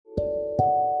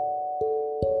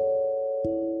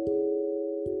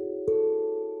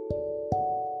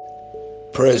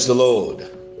Praise the Lord.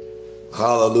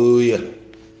 Hallelujah.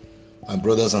 My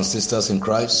brothers and sisters in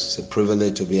Christ, it's a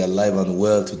privilege to be alive and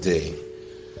well today.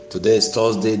 Today is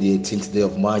Thursday, the 18th day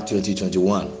of March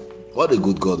 2021. What a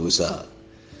good God we serve.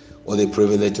 What a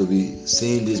privilege to be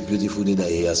seeing this beautiful day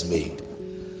that He has made.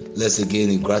 Let's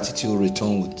again in gratitude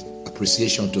return with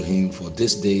appreciation to Him for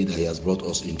this day that He has brought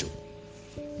us into.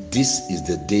 This is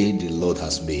the day the Lord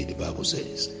has made, the Bible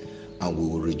says, and we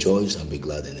will rejoice and be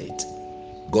glad in it.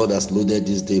 God has loaded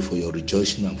this day for your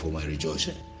rejoicing and for my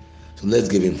rejoicing. So let's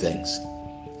give Him thanks.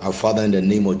 Our Father, in the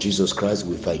name of Jesus Christ,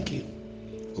 we thank You.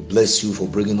 We bless You for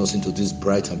bringing us into this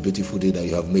bright and beautiful day that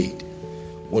You have made.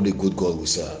 What a good God we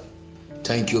serve.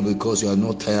 Thank You because You are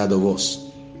not tired of us.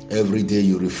 Every day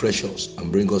You refresh us and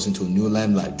bring us into a new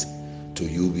limelight. To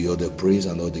You be all the praise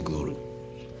and all the glory.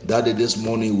 Daddy, this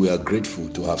morning we are grateful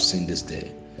to have seen this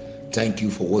day. Thank You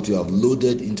for what You have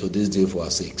loaded into this day for our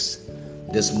sakes.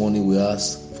 This morning we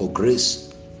ask for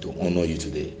grace to honor You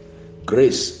today.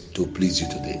 Grace to please You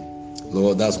today.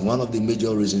 Lord, that's one of the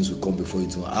major reasons we come before You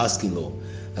to ask You, Lord,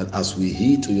 that as we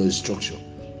heed to Your instruction,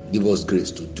 give us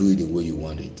grace to do it the way You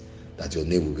want it, that Your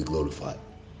name will be glorified.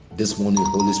 This morning,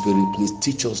 Holy Spirit, please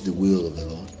teach us the will of the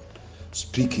Lord.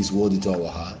 Speak His word into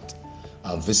our heart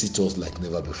and visit us like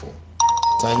never before.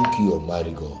 Thank You,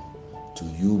 Almighty God. To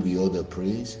You be all the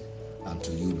praise and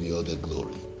to You be all the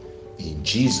glory. In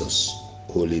Jesus'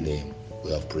 holy name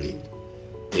we have prayed.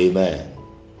 Amen.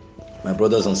 My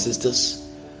brothers and sisters,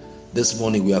 this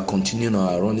morning we are continuing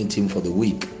our running theme for the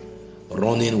week.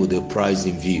 Running with a prize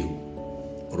in view.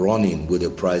 Running with a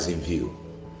prize in view.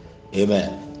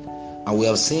 Amen. And we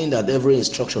have seen that every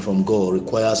instruction from God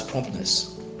requires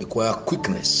promptness, requires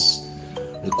quickness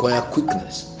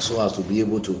so as to be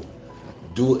able to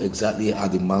do exactly as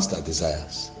the Master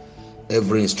desires.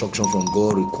 Every instruction from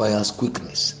God requires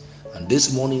quickness. And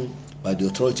this morning, by the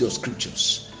authority of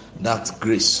Scriptures, that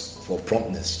grace for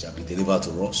promptness shall be delivered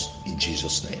to us in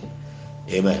Jesus' name.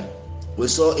 Amen. We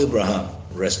saw Abraham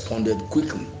responded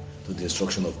quickly to the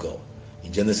instruction of God.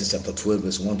 In Genesis chapter 12,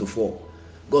 verse 1 to 4,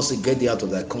 God said, "Get thee out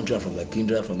of thy country and from thy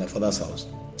kindred, from thy father's house,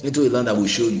 into a land I will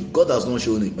show you." God has not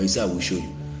shown him, but He said, "I will show you."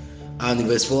 And in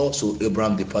verse 4, so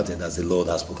Abraham departed as the Lord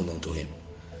has spoken unto him.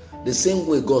 The same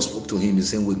way God spoke to him, the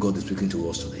same way God is speaking to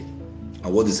us today.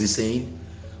 And what is He saying?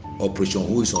 Operation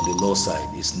Who is on the Lord's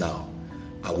side is now.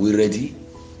 Are we ready?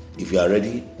 If you are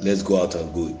ready, let's go out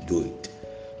and go do it.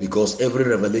 Because every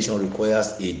revelation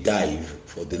requires a dive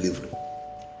for delivery.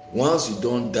 Once you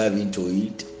don't dive into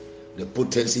it, the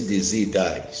potency they say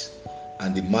dies,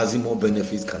 and the maximum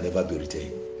benefits can never be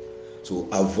retained. So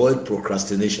avoid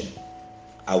procrastination.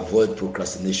 Avoid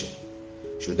procrastination.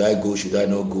 Should I go? Should I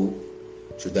not go?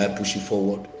 Should I push it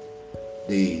forward?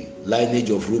 The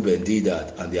lineage of Reuben did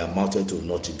that, and they amounted to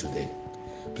nothing today.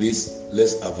 Please,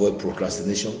 let's avoid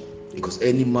procrastination, because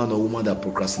any man or woman that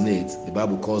procrastinates, the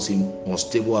Bible calls him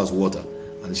unstable as water,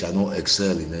 and shall not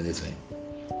excel in anything.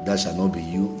 That shall not be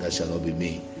you, that shall not be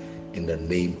me, in the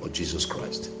name of Jesus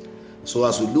Christ. So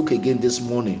as we look again this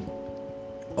morning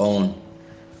on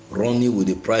running with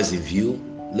the prize in view,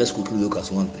 let's quickly look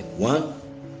at one thing. One,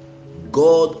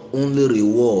 God only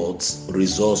rewards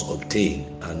results obtained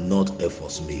and not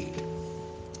efforts made.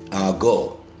 Our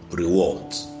God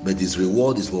rewards, but His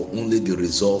reward is for only the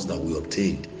results that we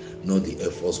obtained, not the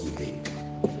efforts we made.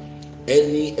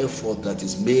 Any effort that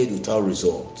is made without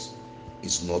results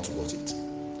is not worth it.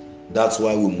 That's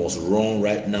why we must run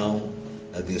right now,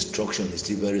 that the instruction is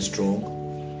still very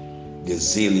strong, the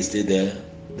zeal is still there,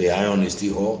 the iron is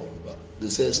still hot. They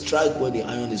say strike when the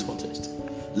iron is hottest.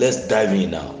 Let's dive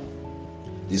in now.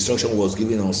 The instruction was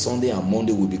given on Sunday, and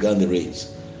Monday we began the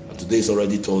race. And today is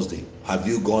already Thursday. Have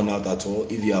you gone out at all?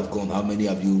 If you have gone, how many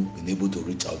have you been able to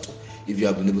reach out to? If you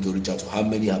have been able to reach out to, how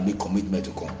many have made commitment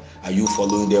to come? Are you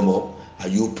following them up? Are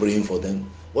you praying for them?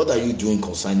 What are you doing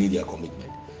concerning their commitment?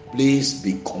 Please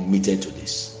be committed to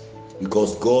this,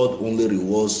 because God only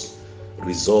rewards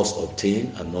results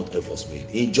obtained and not efforts made.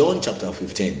 In John chapter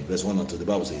 15, verse 1 and 2, the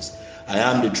Bible says, "I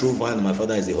am the true vine, and my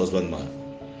Father is the husbandman.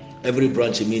 Every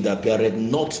branch in me that beareth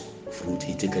not fruit,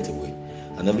 He taketh away.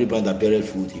 And every branch that beareth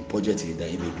fruit, He purgeth it, that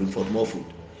He may bring forth more fruit.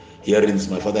 Herein is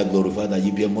my Father glorified, that ye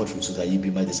bear much fruit, so that ye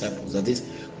be my disciples." That is,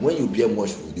 when you bear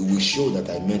much fruit, you will show that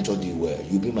I mentored you well.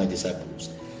 You be my disciples.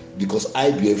 Because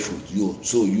I bear fruit,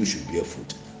 so you should bear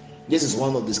fruit. This is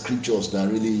one of the scriptures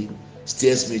that really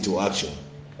steers me to action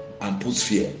and puts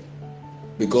fear.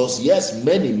 Because yes,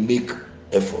 many make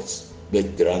efforts,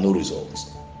 but there are no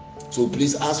results. So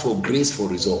please ask for grace for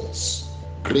results.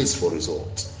 Grace for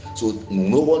results. So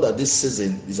know what that this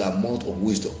season is a month of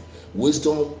wisdom.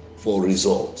 Wisdom for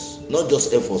results. Not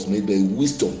just efforts made, but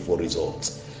wisdom for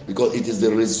results. Because it is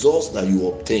the results that you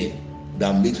obtain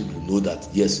that makes people know that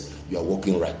yes, you are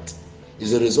working right.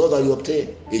 It's a result that you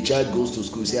obtain. A child goes to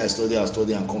school, say I study,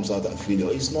 and comes out and failure.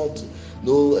 It's not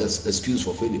no excuse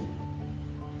for failure.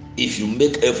 If you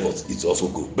make efforts, it's also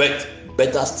good. But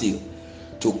better still,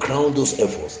 to crown those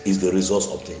efforts is the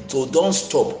results obtained. So don't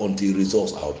stop until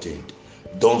results are obtained.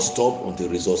 Don't stop until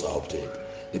results are obtained.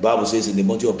 The Bible says in the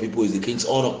multitude of people is the king's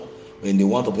honor. In the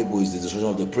want of people is the destruction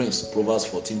of the prince. Proverbs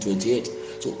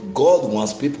 14:28. So God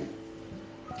wants people.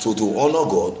 So to honor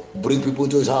God, bring people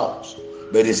into his house.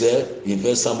 But he said in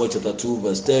 1 Samuel chapter 2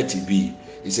 verse 30b,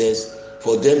 he says,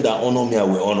 for them that honor me I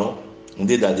will honor, and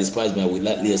they that despise me I will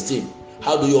lightly esteem.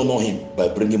 How do you honor him? By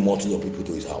bringing multitude of people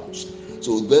to his house.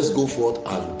 So let's go forth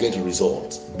and get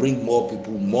results. Bring more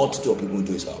people, multitude of people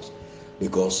into his house.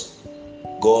 Because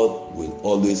God will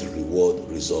always reward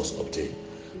results obtained.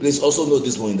 Please also note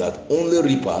this morning that only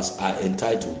reapers are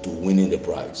entitled to winning the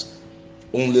prize.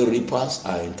 Only reapers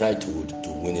are entitled to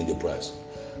winning the prize.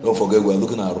 Don't forget, we are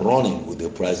looking at running with the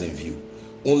prize in view.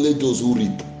 Only those who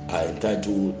reap are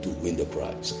entitled to win the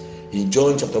prize. In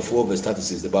John chapter 4 verse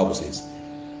 36, the Bible says,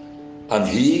 and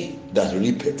he that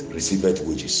reapeth receiveth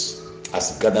wages,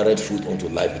 as gathereth fruit unto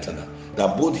life eternal,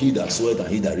 that both he that soweth and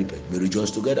he that reapeth may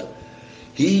rejoice together.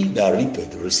 He that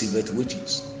reapeth receiveth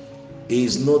wages. It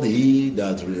is not he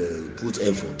that puts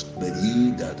effort, but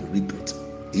he that reapeth,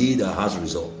 he that has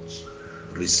results,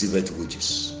 receiveth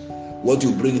wages. What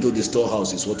you bring into the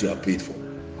storehouse is what you are paid for.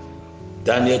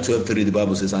 Daniel 12:3, the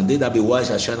Bible says, and they that be wise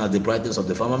shall shine as the brightness of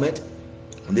the firmament,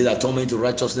 and they that turn into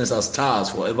righteousness as stars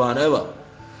forever and ever.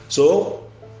 So,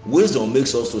 wisdom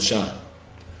makes us to shine.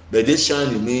 But this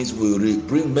shining means we will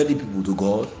bring many people to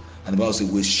God, and the Bible says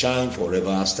we shine forever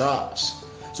as stars.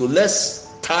 So let's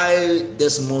tie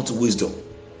this month's wisdom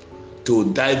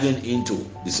to diving into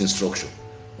this instruction.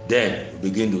 Then we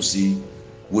begin to see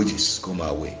wages come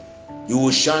our way. You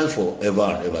will shine forever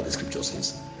and ever, the scripture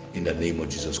says, in the name of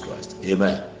Jesus Christ.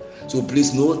 Amen. So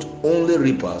please note, only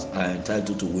reapers are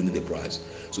entitled to winning the prize.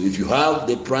 So if you have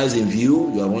the prize in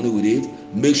view, you are running with it,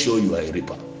 make sure you are a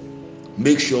reaper.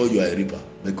 Make sure you are a reaper,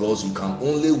 because you can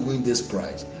only win this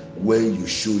prize when you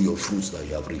show your fruits that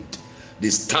you have reaped. They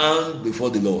stand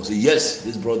before the Lord. Say, yes,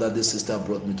 this brother, this sister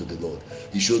brought me to the Lord.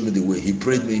 He showed me the way. He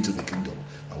prayed me into the kingdom.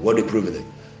 And what a privilege.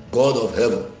 God of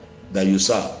heaven that you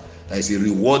serve, that is a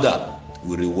rewarder,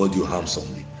 will reward you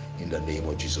handsomely in the name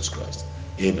of Jesus Christ.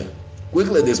 Amen.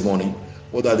 Quickly this morning,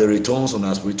 what are the returns on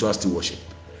our spiritual stewardship?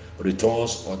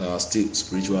 Returns on our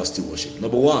spiritual stewardship.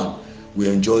 Number one, we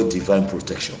enjoy divine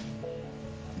protection.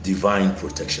 Divine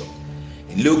protection.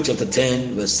 In Luke chapter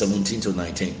 10, verse 17 to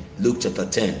 19. Luke chapter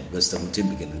 10, verse 17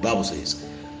 beginning. The Bible says,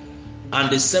 and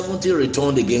the 70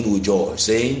 returned again with joy,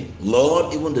 saying,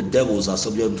 Lord, even the devils are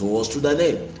subject to us through thy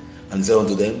name. And he said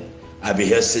unto them, I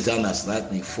beheld Satan as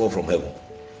lightning fall from heaven.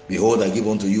 Behold, I give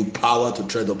unto you power to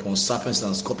tread upon serpents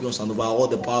and scorpions and over all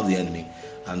the power of the enemy,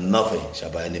 and nothing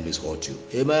shall by enemies hurt you.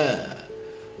 Amen.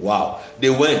 Wow. They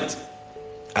went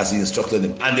as he instructed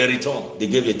them, and they returned. They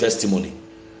gave a testimony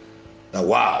that,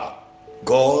 wow,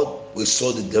 God, we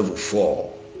saw the devil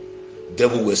fall.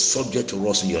 Devil were subject to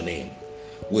us in your name.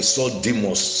 We saw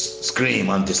demons scream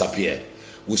and disappear.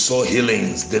 We saw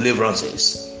healings,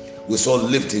 deliverances. We saw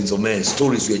liftings of men.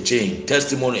 Stories were changed.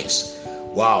 Testimonies.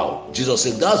 Wow. Jesus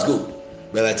said, that's good.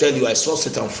 But I tell you, I saw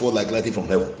Satan fall like lightning from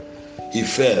heaven. He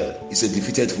fell. He's a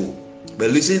defeated foe.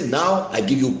 But listen, now I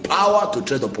give you power to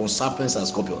tread upon serpents and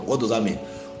scorpions. What does that mean?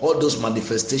 All those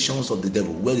manifestations of the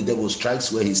devil, where the devil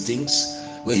strikes, where he stings,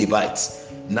 where he bites.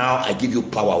 Now I give you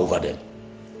power over them.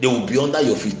 They will be under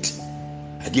your feet.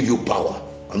 I give you power.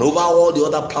 And over all the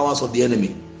other powers of the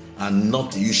enemy. And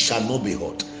not, you shall not be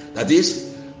hurt. That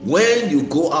is, when you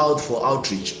go out for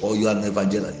outreach or you are an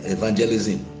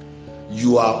evangelism,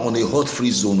 you are on a hurt-free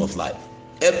zone of life.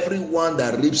 Everyone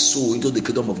that reaps soul into the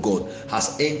kingdom of God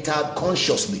has entered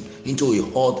consciously into a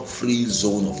hurt-free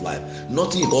zone of life.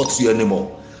 Nothing hurts you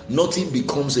anymore. Nothing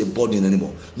becomes a burden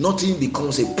anymore. Nothing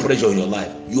becomes a pressure in your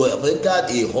life. You have entered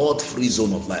a hurt-free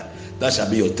zone of life. That shall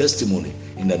be your testimony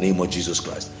in the name of Jesus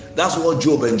Christ. That's what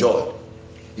Job enjoyed.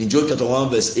 In Job chapter 1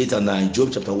 verse 8 and 9, Job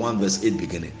chapter 1 verse 8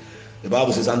 beginning, the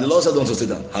Bible says, and the Lord said unto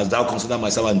Satan, hast thou considered my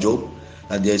servant Job,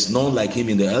 that there is none like him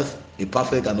in the earth, a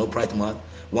perfect and upright man,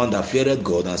 one that feareth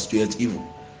God and shunneth evil.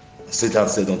 Satan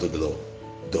said unto the Lord,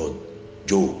 doth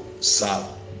Job serve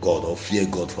God or fear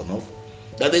God for nothing?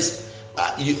 That is,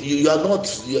 you are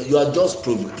not, you are just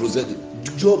presenting.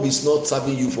 Job is not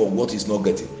serving you for what he's not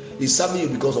getting. He's serving you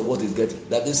because of what he's getting.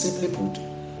 That is, simply put,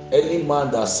 any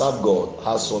man that serves God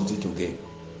has something to gain.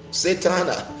 Satan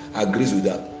agrees with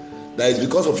that. That is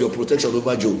because of your protection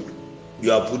over Job.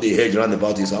 You have put a hedge round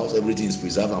about his house. Everything is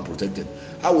preserved and protected.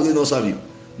 How will he not serve you?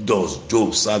 Does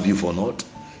Job serve you for naught?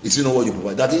 Is it not what you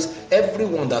provide? That is,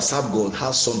 everyone that serves God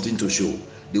has something to show.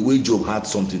 The way Job had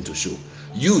something to show.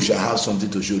 You shall have something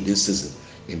to show this season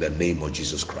in the name of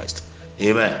Jesus Christ.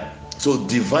 Amen. So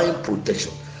divine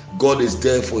protection. God is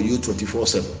there for you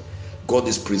 24/7. God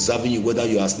is preserving you, whether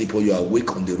you are asleep or you are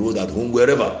awake, on the road, at home,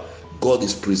 wherever. God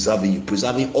is preserving you,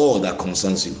 preserving all that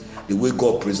concerns you. The way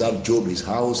God preserved Job, his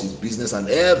house, his business, and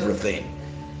everything.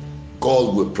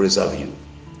 God will preserve you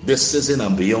this season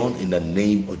and beyond in the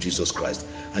name of Jesus Christ.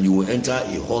 And you will enter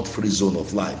a hurt-free zone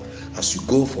of life as you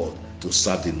go forth to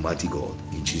serve the mighty God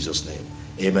in Jesus' name.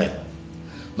 Amen.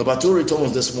 Number 2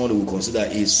 returns this morning we consider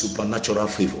is supernatural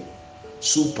favor.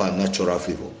 Supernatural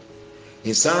favor.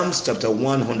 In Psalms chapter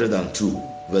 102,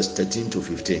 verse 13 to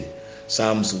 15.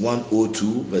 Psalms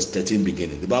 102, verse 13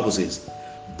 beginning. The Bible says,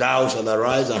 Thou shalt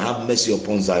arise and have mercy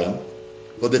upon Zion,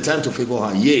 for the time to favor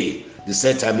her, yea, the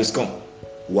set time is come.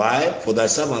 Why? For thy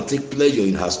servant take pleasure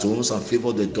in her stones and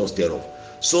favor the dust thereof.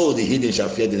 So the heathen shall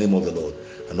fear the name of the Lord,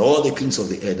 and all the kings of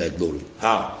the earth thy glory.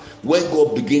 How? When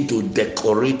God begin to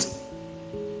decorate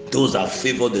those that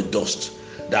favor the dust,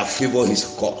 that favor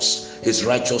his cause, his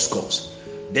righteous cause,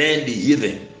 then the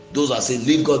heathen, those that say,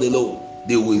 leave God alone,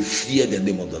 they will fear the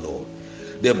name of the Lord.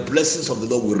 The blessings of the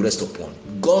Lord will rest upon.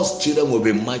 God's children will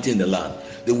be mighty in the land.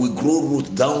 They will grow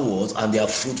root downwards, and their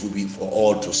fruit will be for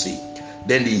all to see.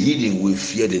 Then the heathen will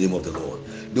fear the name of the Lord.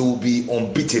 They will be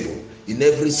unbeatable in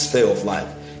every sphere of life,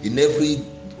 in every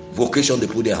vocation they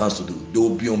put their hands to do. They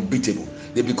will be unbeatable.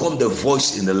 They become the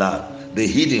voice in the land. The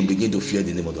heathen begin to fear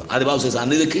the name of God. And the Bible says, and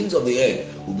the kings of the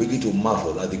earth will begin to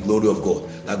marvel at the glory of God,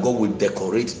 that God will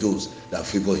decorate those that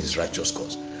favor his righteous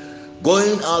cause.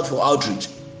 Going out for outreach,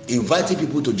 inviting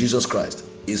people to Jesus Christ,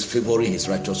 is favoring his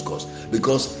righteous cause,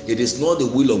 because it is not the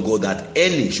will of God that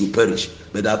any should perish,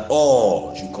 but that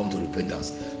all should come to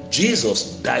repentance.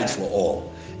 Jesus died for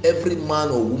all. Every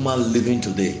man or woman living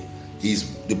today,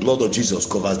 the blood of Jesus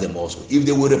covers them also. If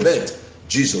they will repent,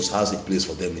 Jesus has a place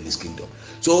for them in his kingdom.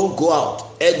 So go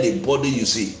out, anybody you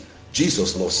see,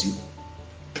 Jesus loves you.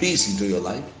 Peace into your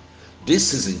life.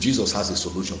 This season, Jesus has a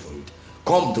solution for it.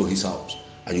 Come to his house,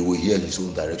 and you will hear his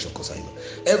own direction concerning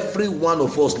it. Every one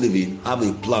of us living have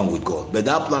a plan with God, but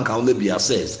that plan can only be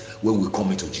assessed when we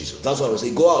come into Jesus. That's why I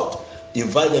say, go out,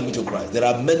 invite them into Christ. There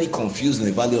are many confused in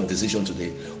the valley of decision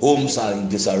today. Homes are in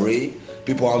disarray,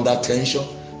 people are under tension,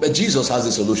 but Jesus has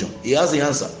the solution. He has the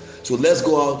answer. So let's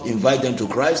go out, invite them to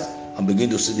Christ, and begin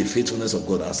to see the faithfulness of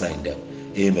God answer in them.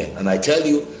 Amen. And I tell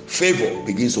you, favor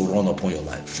begins to run upon your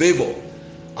life. Favor.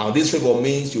 And this favor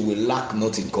means you will lack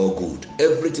nothing called good.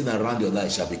 Everything around your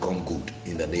life shall become good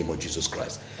in the name of Jesus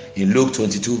Christ. In Luke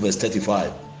 22 verse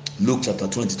 35, Luke chapter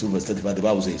 22 verse 35, the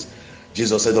Bible says,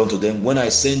 Jesus said unto them, when I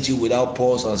sent you without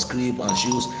purse and scrip and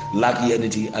shoes, lack ye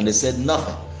anything? And they said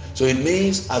nothing. So it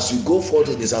means as you go forth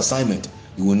in this assignment,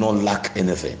 you will not lack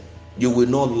anything. You will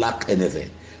not lack anything.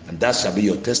 And that shall be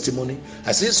your testimony.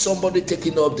 I see somebody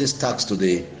taking up this task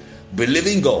today,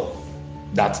 believing God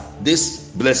that these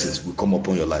blessings will come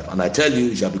upon your life. And I tell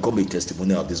you, it shall become a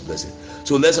testimony of this blessing.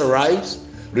 So let's arise,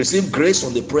 receive grace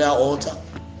on the prayer altar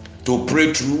to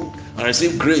pray through, and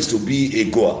receive grace to be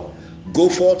a goer. Go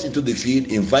forth into the field,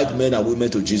 invite men and women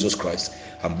to Jesus Christ,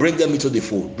 and bring them into the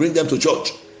fold, bring them to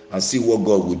church, and see what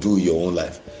God will do in your own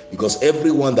life. Because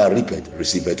everyone that reapeth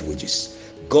receiveth wages.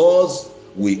 God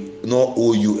will not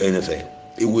owe you anything.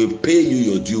 It will pay you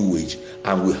your due wage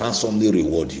and will handsomely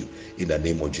reward you in the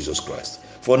name of Jesus Christ.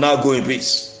 For now, go in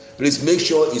peace. Please make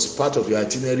sure it's part of your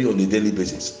itinerary on a daily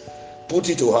basis. Put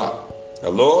it to her.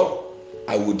 Lord,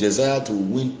 I would desire to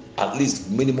win at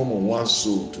least minimum of one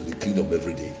soul to the kingdom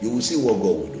every day. You will see what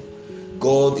God will do.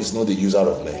 God is not the user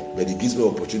of men, but he gives me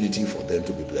opportunity for them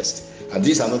to be blessed. And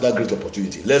this is another great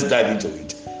opportunity. Let's dive into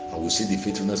it, and we'll see the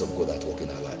faithfulness of God at work in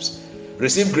our lives.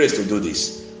 Receive grace to do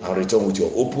this, and return with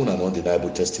your open and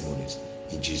undeniable testimonies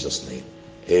in Jesus' name.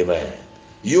 Amen.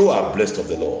 You are blessed of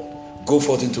the Lord. Go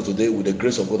forth into today with the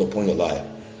grace of God upon your life,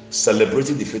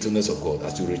 celebrating the faithfulness of God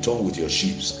as you return with your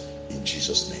sheaves in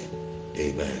Jesus' name.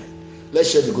 Amen.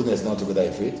 Let's share the goodness now together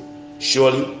in faith.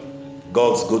 Surely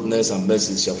God's goodness and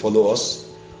mercy shall follow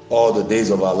us all the days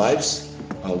of our lives,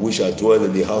 and we shall dwell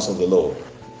in the house of the Lord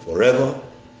forever.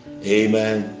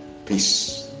 Amen.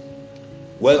 Peace.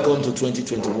 Welcome to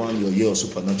 2021, your year of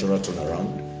supernatural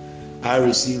turnaround. I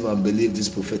receive and believe this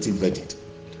prophetic verdict.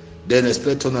 Then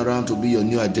expect turnaround to be your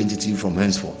new identity from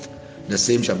henceforth. The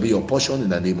same shall be your portion in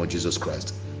the name of Jesus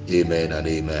Christ. Amen and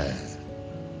amen.